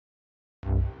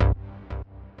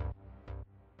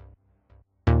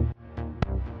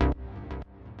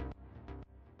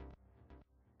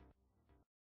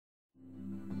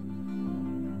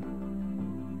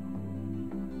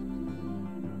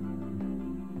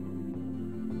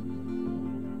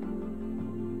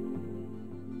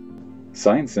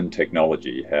Science and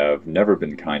technology have never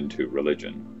been kind to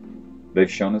religion. They've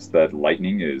shown us that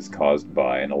lightning is caused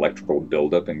by an electrical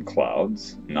buildup in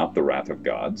clouds, not the wrath of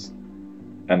gods,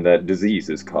 and that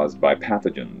disease is caused by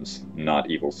pathogens,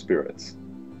 not evil spirits.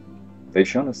 They've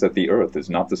shown us that the Earth is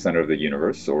not the center of the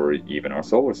universe or even our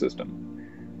solar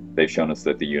system. They've shown us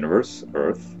that the universe,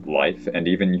 Earth, life, and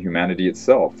even humanity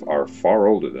itself are far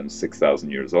older than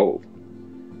 6,000 years old.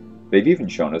 They've even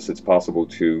shown us it's possible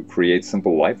to create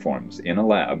simple life forms in a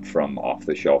lab from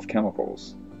off-the-shelf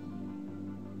chemicals.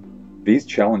 These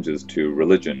challenges to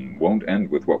religion won't end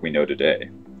with what we know today.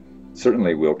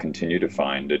 Certainly we'll continue to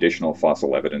find additional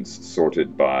fossil evidence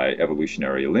sorted by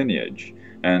evolutionary lineage,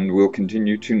 and we'll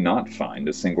continue to not find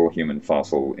a single human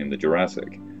fossil in the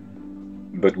Jurassic.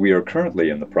 But we are currently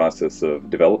in the process of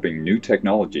developing new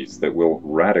technologies that will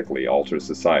radically alter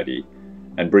society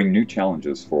and bring new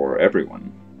challenges for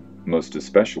everyone, most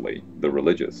especially the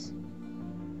religious.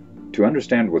 To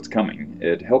understand what's coming,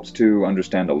 it helps to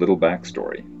understand a little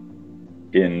backstory.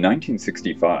 In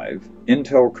 1965,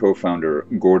 Intel co-founder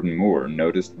Gordon Moore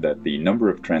noticed that the number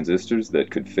of transistors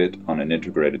that could fit on an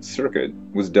integrated circuit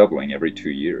was doubling every 2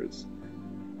 years.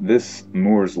 This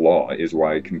Moore's law is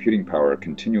why computing power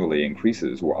continually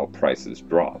increases while prices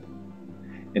drop.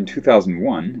 In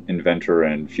 2001, inventor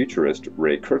and futurist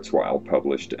Ray Kurzweil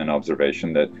published an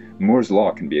observation that Moore's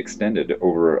law can be extended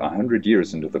over 100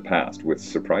 years into the past with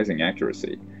surprising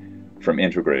accuracy, from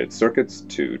integrated circuits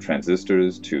to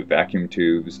transistors to vacuum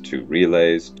tubes to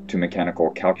relays to mechanical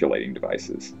calculating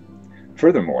devices.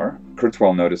 Furthermore,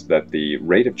 Kurzweil noticed that the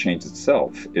rate of change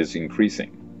itself is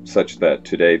increasing, such that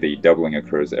today the doubling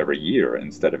occurs every year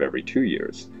instead of every 2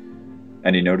 years.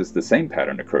 And he noticed the same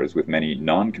pattern occurs with many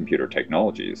non-computer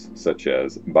technologies, such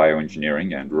as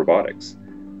bioengineering and robotics.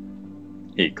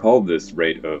 He called this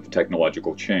rate of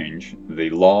technological change the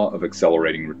law of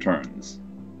accelerating returns.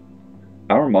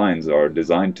 Our minds are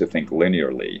designed to think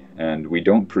linearly, and we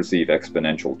don't perceive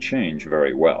exponential change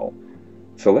very well.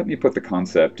 So let me put the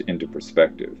concept into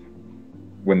perspective.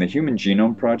 When the Human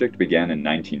Genome Project began in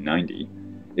 1990,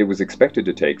 it was expected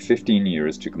to take 15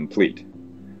 years to complete.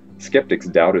 Skeptics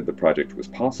doubted the project was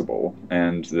possible,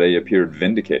 and they appeared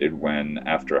vindicated when,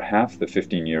 after half the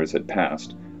 15 years had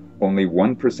passed, only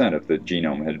 1% of the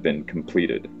genome had been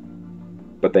completed.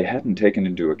 But they hadn't taken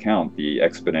into account the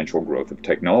exponential growth of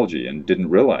technology and didn't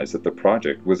realize that the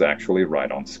project was actually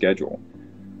right on schedule.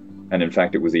 And in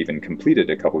fact, it was even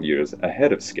completed a couple years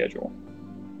ahead of schedule.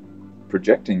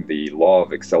 Projecting the law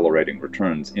of accelerating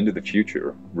returns into the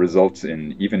future results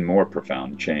in even more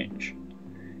profound change.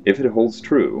 If it holds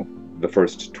true, the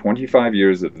first 25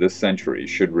 years of this century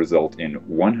should result in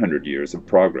 100 years of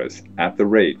progress at the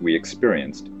rate we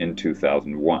experienced in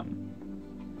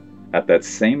 2001. At that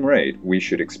same rate, we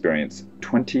should experience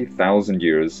 20,000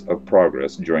 years of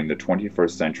progress during the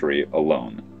 21st century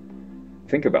alone.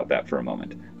 Think about that for a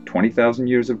moment. 20,000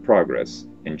 years of progress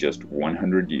in just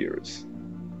 100 years.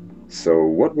 So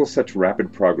what will such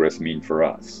rapid progress mean for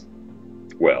us?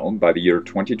 Well, by the year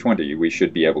 2020, we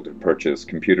should be able to purchase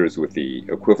computers with the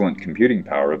equivalent computing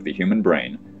power of the human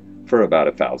brain for about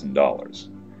 $1,000.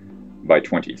 By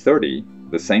 2030,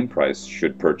 the same price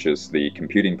should purchase the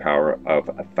computing power of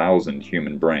 1,000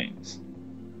 human brains.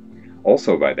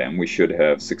 Also by then, we should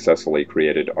have successfully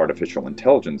created artificial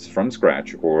intelligence from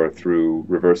scratch or through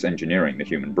reverse engineering the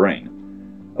human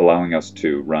brain, allowing us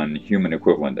to run human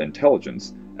equivalent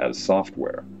intelligence as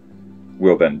software.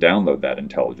 We'll then download that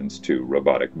intelligence to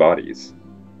robotic bodies.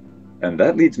 And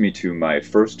that leads me to my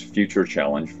first future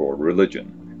challenge for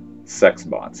religion: sex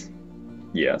bots.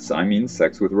 Yes, I mean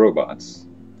sex with robots,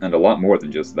 and a lot more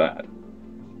than just that.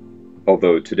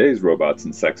 Although today's robots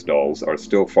and sex dolls are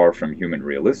still far from human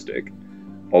realistic,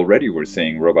 already we're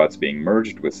seeing robots being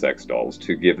merged with sex dolls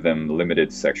to give them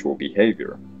limited sexual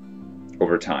behavior.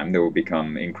 Over time, they will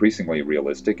become increasingly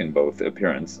realistic in both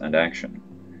appearance and action.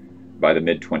 By the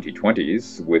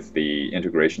mid-2020s, with the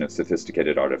integration of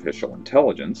sophisticated artificial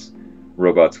intelligence,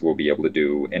 robots will be able to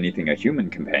do anything a human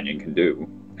companion can do,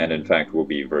 and in fact will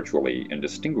be virtually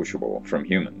indistinguishable from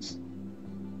humans.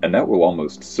 And that will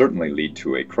almost certainly lead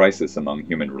to a crisis among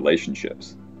human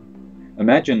relationships.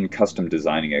 Imagine custom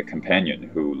designing a companion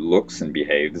who looks and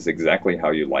behaves exactly how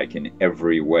you like in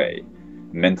every way,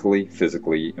 mentally,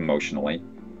 physically, emotionally,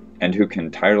 and who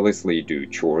can tirelessly do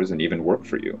chores and even work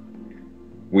for you.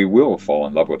 We will fall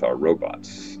in love with our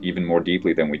robots, even more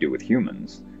deeply than we do with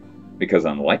humans, because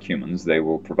unlike humans, they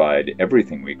will provide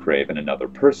everything we crave in another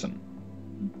person,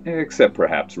 except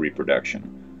perhaps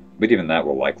reproduction, but even that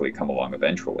will likely come along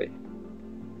eventually.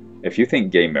 If you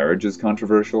think gay marriage is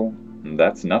controversial,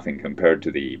 that's nothing compared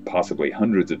to the possibly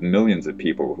hundreds of millions of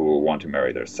people who will want to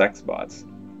marry their sex bots.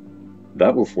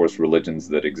 That will force religions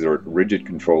that exert rigid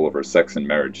control over sex and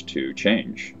marriage to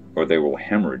change, or they will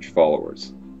hemorrhage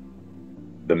followers.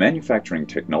 The manufacturing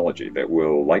technology that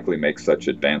will likely make such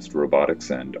advanced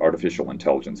robotics and artificial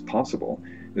intelligence possible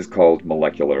is called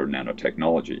molecular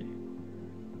nanotechnology.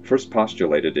 First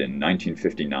postulated in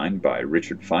 1959 by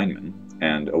Richard Feynman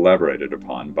and elaborated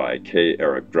upon by K.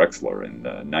 Eric Drexler in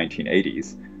the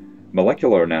 1980s,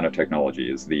 molecular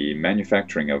nanotechnology is the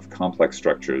manufacturing of complex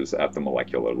structures at the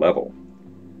molecular level.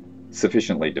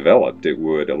 Sufficiently developed, it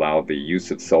would allow the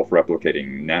use of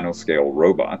self-replicating nanoscale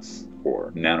robots,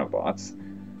 or nanobots,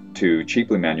 to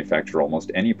cheaply manufacture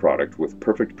almost any product with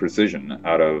perfect precision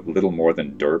out of little more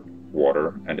than dirt,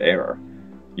 water, and air,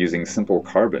 using simple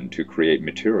carbon to create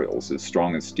materials as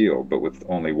strong as steel but with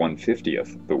only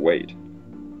 1/50th the weight.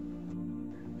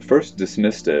 First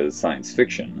dismissed as science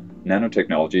fiction,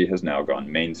 nanotechnology has now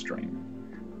gone mainstream.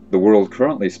 The world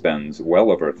currently spends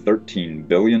well over $13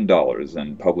 billion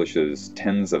and publishes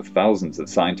tens of thousands of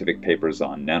scientific papers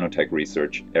on nanotech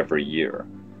research every year.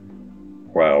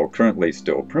 While currently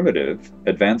still primitive,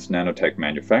 advanced nanotech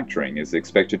manufacturing is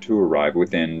expected to arrive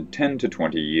within 10 to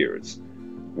 20 years,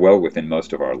 well within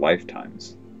most of our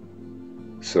lifetimes.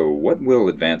 So what will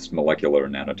advanced molecular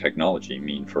nanotechnology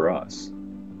mean for us?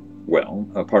 Well,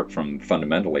 apart from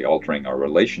fundamentally altering our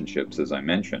relationships, as I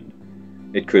mentioned,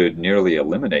 it could nearly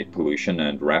eliminate pollution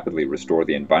and rapidly restore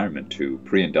the environment to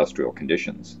pre-industrial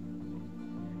conditions.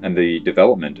 And the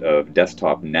development of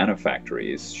desktop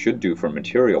nanofactories should do for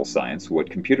material science what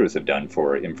computers have done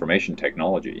for information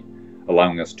technology,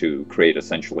 allowing us to create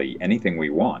essentially anything we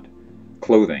want: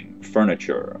 clothing,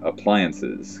 furniture,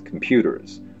 appliances,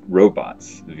 computers,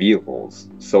 robots, vehicles,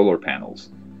 solar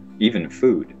panels, even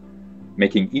food,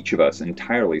 making each of us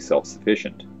entirely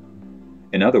self-sufficient.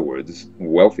 In other words,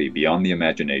 wealthy beyond the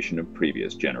imagination of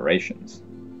previous generations.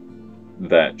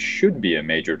 That should be a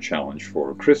major challenge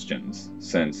for Christians,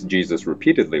 since Jesus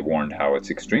repeatedly warned how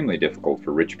it's extremely difficult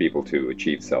for rich people to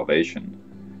achieve salvation.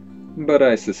 But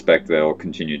I suspect they'll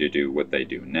continue to do what they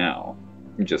do now,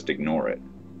 just ignore it.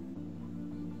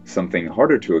 Something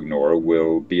harder to ignore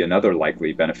will be another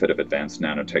likely benefit of advanced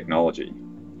nanotechnology: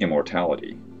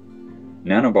 immortality.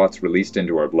 Nanobots released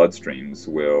into our bloodstreams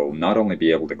will not only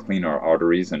be able to clean our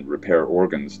arteries and repair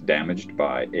organs damaged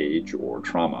by age or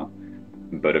trauma,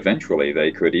 but eventually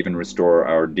they could even restore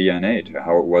our DNA to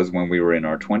how it was when we were in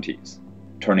our 20s,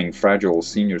 turning fragile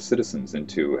senior citizens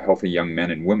into healthy young men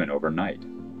and women overnight.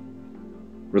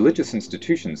 Religious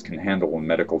institutions can handle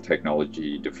medical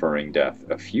technology deferring death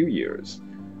a few years,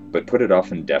 but put it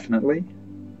off indefinitely?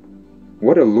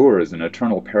 What allures an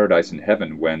eternal paradise in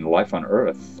heaven when life on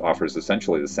earth offers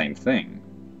essentially the same thing,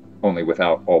 only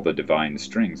without all the divine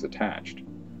strings attached?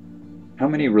 How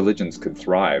many religions could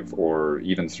thrive or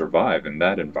even survive in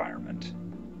that environment?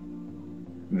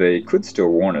 They could still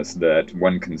warn us that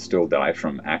one can still die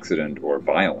from accident or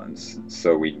violence,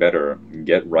 so we'd better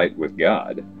get right with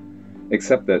God,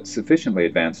 except that sufficiently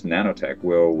advanced nanotech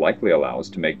will likely allow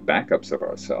us to make backups of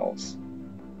ourselves.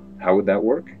 How would that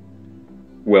work?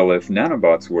 Well, if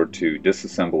nanobots were to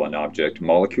disassemble an object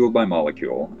molecule by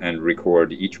molecule and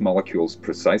record each molecule's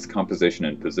precise composition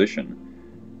and position,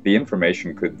 the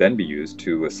information could then be used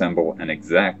to assemble an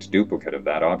exact duplicate of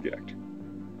that object.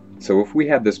 So if we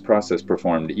had this process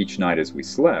performed each night as we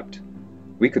slept,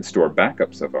 we could store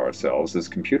backups of ourselves as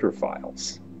computer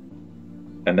files.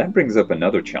 And that brings up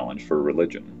another challenge for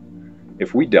religion.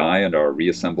 If we die and are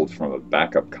reassembled from a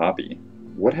backup copy,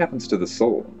 what happens to the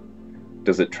soul?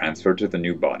 Does it transfer to the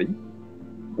new body?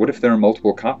 What if there are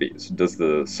multiple copies? Does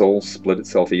the soul split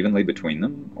itself evenly between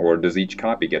them, or does each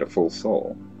copy get a full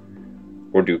soul?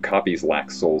 Or do copies lack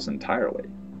souls entirely?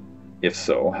 If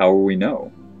so, how will we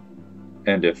know?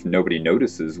 And if nobody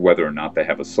notices whether or not they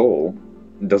have a soul,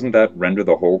 doesn't that render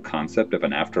the whole concept of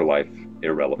an afterlife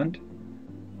irrelevant?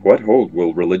 What hold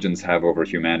will religions have over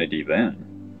humanity then?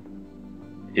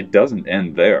 It doesn't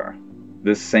end there.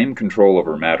 This same control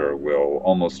over matter will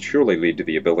almost surely lead to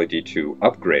the ability to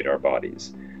upgrade our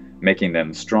bodies, making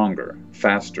them stronger,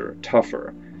 faster,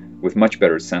 tougher, with much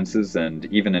better senses and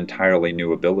even entirely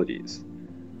new abilities.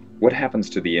 What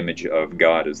happens to the image of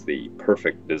God as the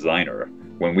perfect designer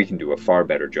when we can do a far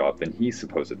better job than he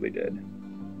supposedly did?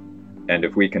 And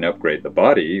if we can upgrade the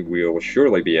body, we'll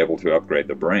surely be able to upgrade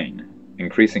the brain,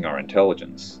 increasing our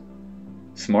intelligence.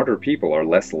 Smarter people are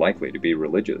less likely to be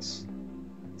religious.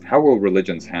 How will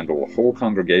religions handle whole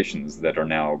congregations that are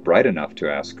now bright enough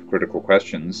to ask critical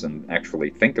questions and actually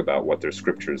think about what their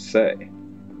scriptures say?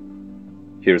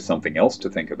 Here's something else to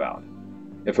think about.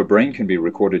 If a brain can be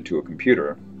recorded to a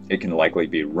computer, it can likely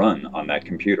be run on that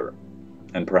computer.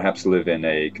 and perhaps live in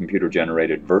a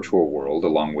computer-generated virtual world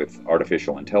along with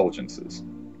artificial intelligences.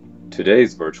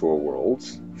 Today's virtual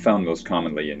worlds, found most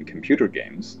commonly in computer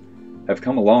games, have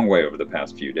come a long way over the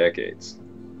past few decades,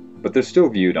 but they're still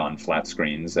viewed on flat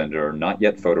screens and are not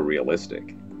yet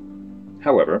photorealistic.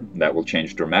 However, that will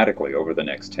change dramatically over the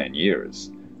next 10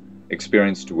 years.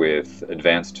 Experienced with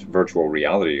advanced virtual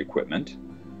reality equipment,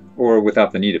 or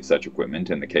without the need of such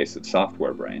equipment in the case of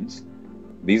software brains,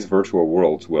 these virtual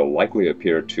worlds will likely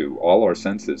appear to all our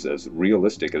senses as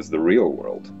realistic as the real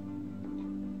world.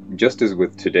 Just as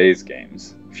with today's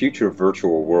games, future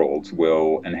virtual worlds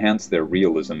will enhance their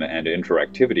realism and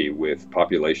interactivity with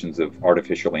populations of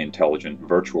artificially intelligent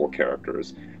virtual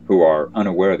characters who are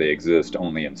unaware they exist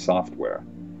only in software.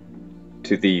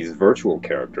 To these virtual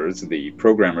characters, the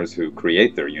programmers who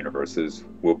create their universes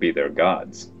will be their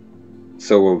gods.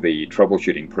 So will the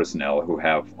troubleshooting personnel who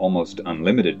have almost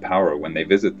unlimited power when they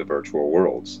visit the virtual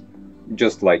worlds,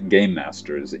 just like game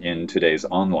masters in today's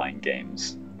online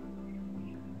games.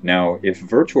 Now, if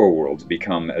virtual worlds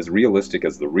become as realistic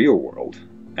as the real world,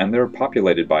 and they're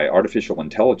populated by artificial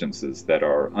intelligences that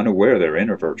are unaware they're in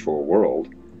a virtual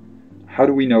world, how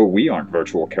do we know we aren't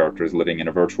virtual characters living in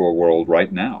a virtual world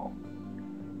right now?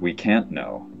 We can't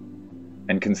know.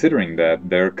 And considering that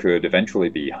there could eventually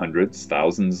be hundreds,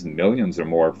 thousands, millions or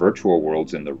more virtual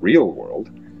worlds in the real world,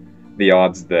 the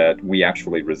odds that we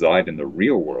actually reside in the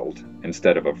real world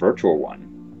instead of a virtual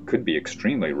one could be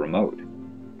extremely remote.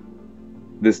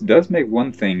 This does make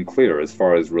one thing clear as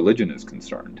far as religion is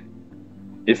concerned.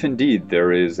 If indeed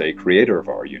there is a creator of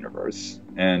our universe,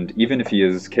 and even if he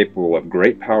is capable of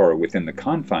great power within the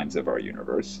confines of our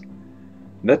universe,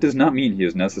 that does not mean he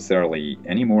is necessarily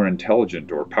any more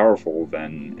intelligent or powerful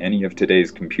than any of today's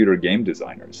computer game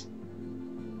designers.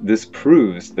 This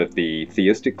proves that the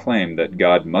theistic claim that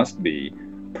God must be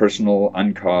personal,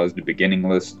 uncaused,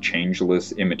 beginningless,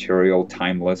 changeless, immaterial,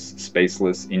 timeless,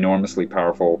 spaceless, enormously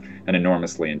powerful, and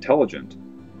enormously intelligent,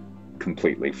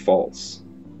 completely false.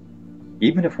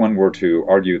 Even if one were to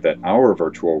argue that our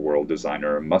virtual world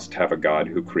designer must have a God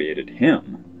who created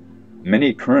him,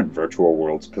 many current virtual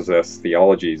worlds possess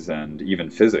theologies and even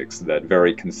physics that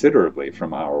vary considerably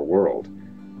from our world,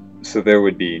 so there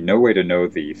would be no way to know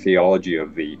the theology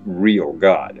of the real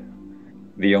God.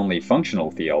 The only functional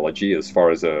theology as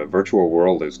far as a virtual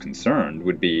world is concerned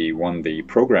would be one the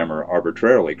programmer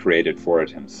arbitrarily created for it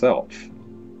himself.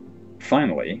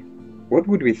 Finally, what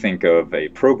would we think of a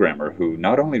programmer who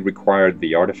not only required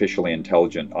the artificially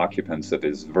intelligent occupants of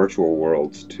his virtual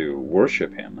worlds to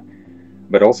worship him,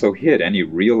 but also hid any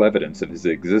real evidence of his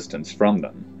existence from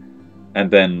them,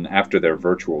 and then, after their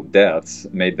virtual deaths,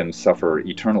 made them suffer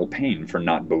eternal pain for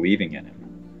not believing in him?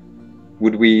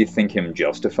 Would we think him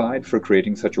justified for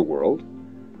creating such a world?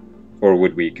 Or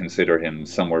would we consider him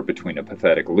somewhere between a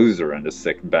pathetic loser and a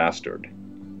sick bastard?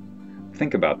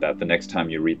 Think about that the next time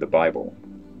you read the Bible.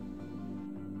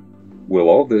 Will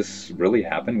all this really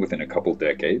happen within a couple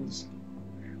decades?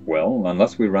 Well,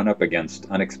 unless we run up against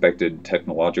unexpected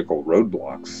technological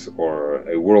roadblocks or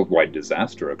a worldwide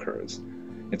disaster occurs,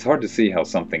 it's hard to see how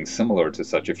something similar to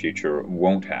such a future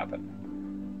won't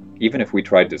happen. Even if we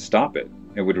tried to stop it,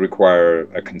 it would require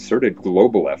a concerted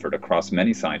global effort across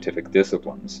many scientific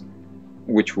disciplines,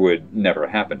 which would never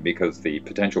happen because the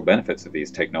potential benefits of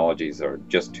these technologies are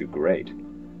just too great.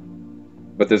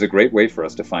 But there's a great way for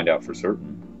us to find out for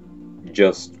certain.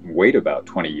 Just wait about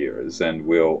 20 years and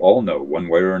we'll all know one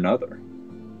way or another.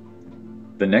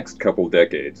 The next couple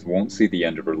decades won't see the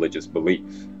end of religious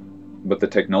belief, but the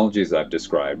technologies I've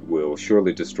described will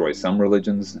surely destroy some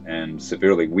religions and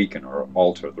severely weaken or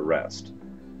alter the rest.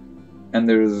 And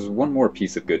there's one more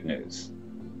piece of good news.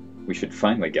 We should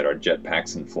finally get our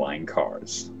jetpacks and flying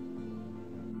cars.